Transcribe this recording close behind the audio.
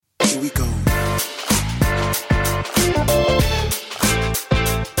Here we go.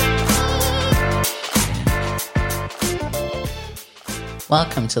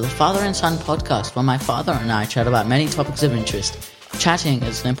 Welcome to the Father and Son podcast, where my father and I chat about many topics of interest. Chatting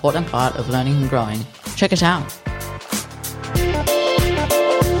is an important part of learning and growing. Check it out. Here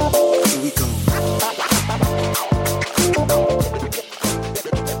we go.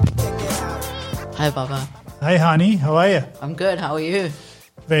 Hi, Baba. Hi, Haani. How are you? I'm good. How are you?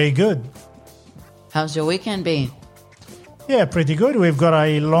 Very good. How's your weekend been? Yeah, pretty good. We've got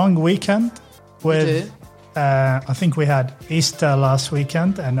a long weekend with, I think we had Easter last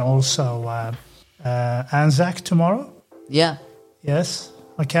weekend and also Anzac tomorrow. Yeah. Yes.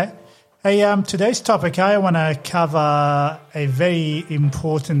 Okay. Hey, today's topic, I want to cover a very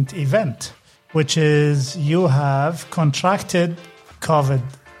important event, which is you have contracted COVID.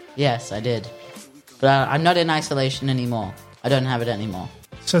 Yes, I did. But I'm not in isolation anymore. I don't have it anymore.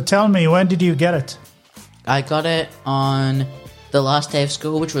 So tell me, when did you get it? I got it on the last day of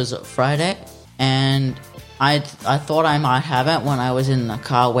school, which was Friday, and I thought I might have it when I was in the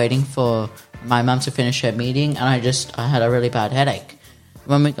car waiting for my mum to finish her meeting, and I had a really bad headache.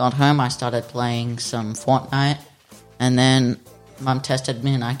 When we got home, I started playing some Fortnite, and then Mum tested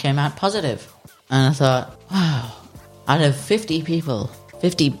me and I came out positive. And I thought, wow, out of 50 people,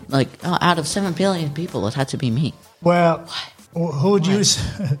 out of 7 billion people, it had to be me. Well, who would you...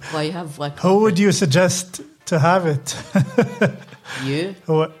 Well, you have like... Who would you suggest to have it? You?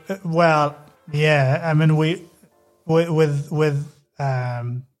 Well, yeah. I mean, with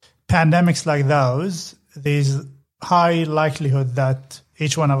pandemics like those, there's high likelihood that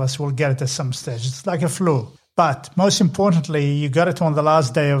each one of us will get it at some stage. It's like a flu. But most importantly, you got it on the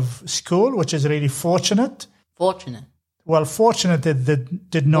last day of school, which is really fortunate. Fortunate. Well, fortunate it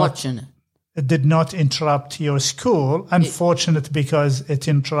did not. Fortunate. It did not interrupt your school. Unfortunate because it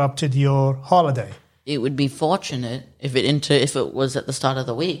interrupted your holiday. It would be fortunate if it was at the start of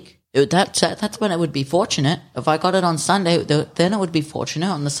the week. That's when it would be fortunate. If I got it on Sunday, then it would be fortunate.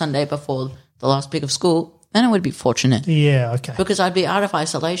 On the Sunday before the last week of school, then it would be fortunate. Yeah, okay. Because I'd be out of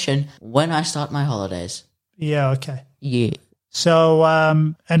isolation when I start my holidays. Yeah, okay. Yeah. So,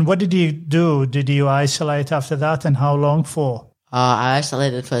 and what did you do? Did you isolate after that, and how long for? I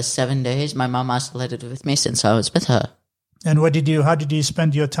isolated for 7 days. My mum isolated with me since I was with her. And how did you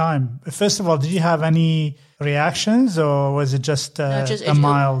spend your time? First of all, did you have any reactions, or was it just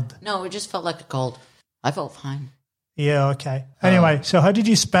mild? No, it just felt like a cold. I felt fine. Yeah, okay. Anyway, so how did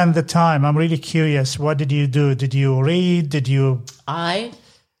you spend the time? I'm really curious. What did you do? Did you read? I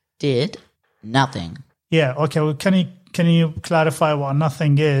did nothing. Yeah, okay. Well, can you clarify what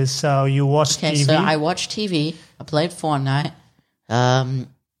nothing is? So you watched TV? So I watched TV. I played Fortnite.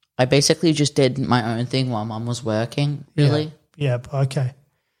 I basically just did my own thing while Mum was working, really. Yeah, okay.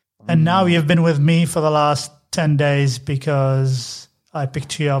 And now you've been with me for the last 10 days because I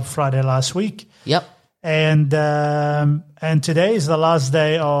picked you up Friday last week. Yep. And today is the last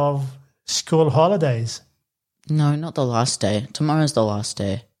day of school holidays. No, not the last day. Tomorrow's the last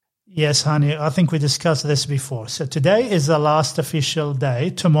day. Yes, honey, I think we discussed this before. So today is the last official day.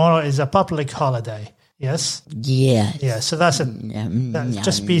 Tomorrow is a public holiday. Yes? Yeah. Yeah, so that's it.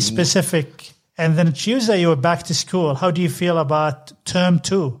 Just be specific. And then Tuesday you're back to school. How do you feel about term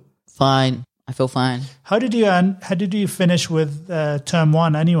 2? Fine. I feel fine. How did you finish with term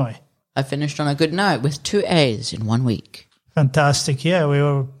 1 anyway? I finished on a good note with 2 A's in 1 week. Fantastic. Yeah, I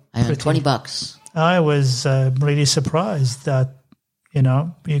earned $20. I was really surprised that,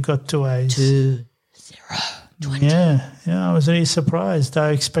 you got 2 A's. 2, 0, 20. Yeah, I was really surprised.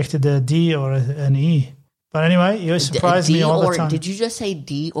 I expected a D or an E. But anyway, you surprised me all the time. Did you just say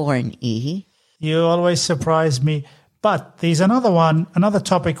D or an E? You always surprise me. But there's another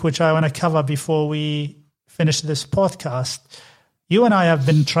topic which I want to cover before we finish this podcast. You and I have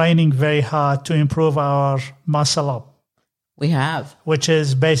been training very hard to improve our muscle up. We have. Which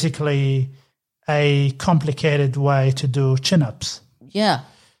is basically a complicated way to do chin-ups. Yeah.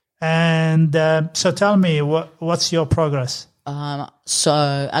 And so tell me, what's your progress?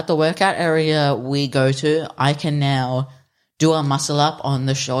 So at the workout area we go to, I can now do a muscle up on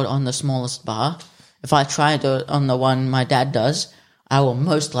the smallest bar. If I try to do it on the one my dad does, I will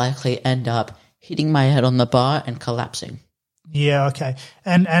most likely end up hitting my head on the bar and collapsing. Yeah, okay.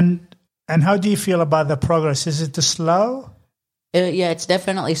 And how do you feel about the progress? Is it too slow? Yeah, it's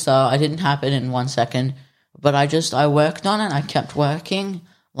definitely slow. I didn't happen in 1 second, but I worked on it. I kept working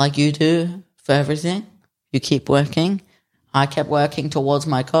like you do for everything. You keep working. I kept working towards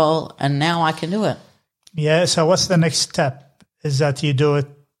my goal, and now I can do it. Yeah, so what's the next step? Is that you do it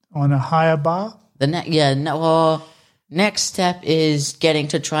on a higher bar? Next step is getting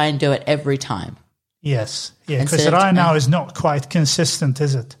to try and do it every time. Yes. Yeah, Instead because of- right now is not quite consistent,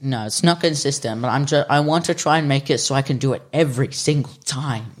 is it? No, it's not consistent, but I want to try and make it so I can do it every single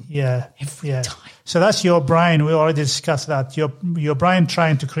time. Yeah. Every yeah. time. So that's your brain. We already discussed that. Your brain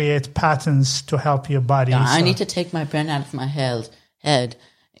trying to create patterns to help your body. Yeah, I So- need to take my brain out of my head,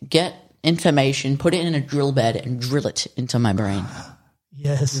 get information, put it in a drill bed, and drill it into my brain.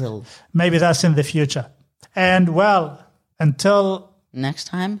 Yes. Drill. Maybe that's in the future. And well, until Next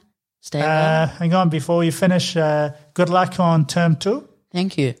time, stay well. hang on, before we finish, good luck on term 2.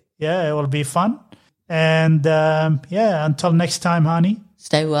 Thank you. Yeah, it will be fun. And until next time, Haani,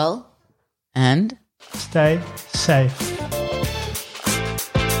 Stay well, and stay safe.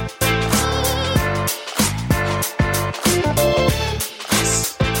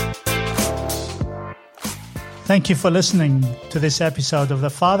 Thank you for listening to this episode of the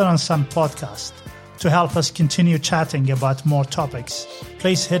Father and Son podcast. To help us continue chatting about more topics,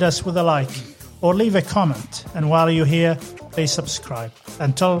 please hit us with a like or leave a comment. And while you're here, please subscribe.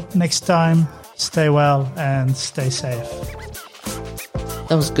 Until next time, stay well and stay safe.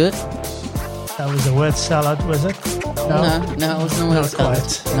 that was good. That was a word salad, was it? No, it wasn't. Not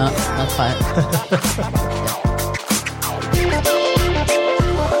quite. No, not quite.